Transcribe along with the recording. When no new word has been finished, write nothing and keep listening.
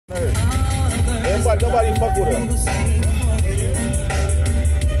Nobody fuck with him.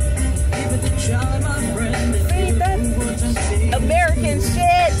 See, that's American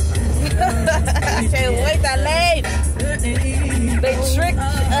shit. I can't wait to leave. They tricked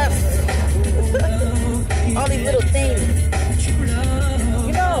us. All these little things.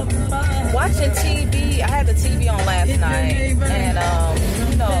 You know, watching TV, I had the TV on last night, and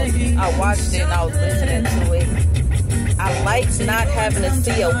you know, I watched it and I was listening to it. I like not having to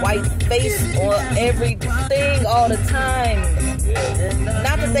see a white face on everything all the time.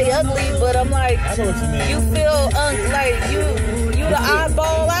 Not that they ugly, but I'm like, you feel like you the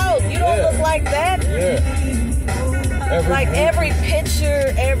oddball out. You don't look like that. Like every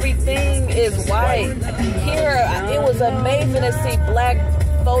picture, everything is white. Here, it was amazing to see black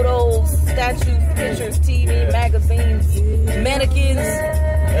photos, statues, pictures, TV, magazines, mannequins.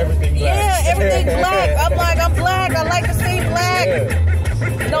 Everything black. Yeah, everything black. I'm like, I'm black. I like to see black.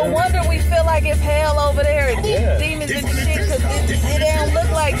 Yeah. No wonder we feel like it's hell over there. Demons and shit, because it don't look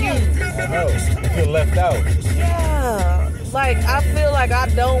like you. I know. You feel left out. Yeah. Like, I feel like I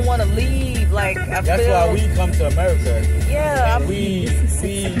don't want to leave. Like, That's why we come to America. Yeah. And we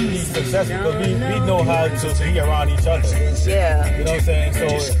be successful because we know how to be around each other. Yeah. You know what I'm saying? So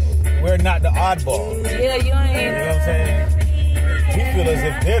we're not the oddball. Yeah, you ain't. You know what I'm saying? We feel as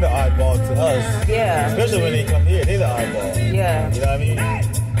if they're the oddball to us. Yeah. Especially when they come here, they're the oddball. Yeah. You know what I mean?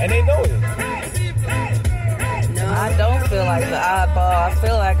 And they know it. I don't feel like the oddball. I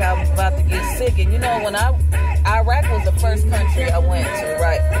feel like I'm about to get sick. And you know, when Iraq was the first country I went to,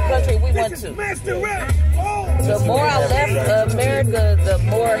 right? The country we went to. The more I left America, the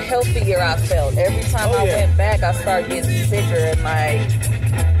more healthier I felt. Every time I went back, I started getting sicker. And like,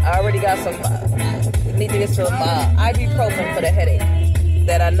 I already got some, need to get some ibuprofen for the headache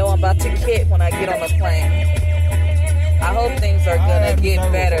that I know I'm about to get when I get on the plane. I hope things are gonna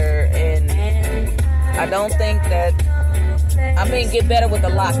get better, and I don't think that, get better with the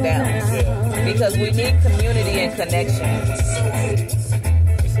lockdowns, because we need community and connection.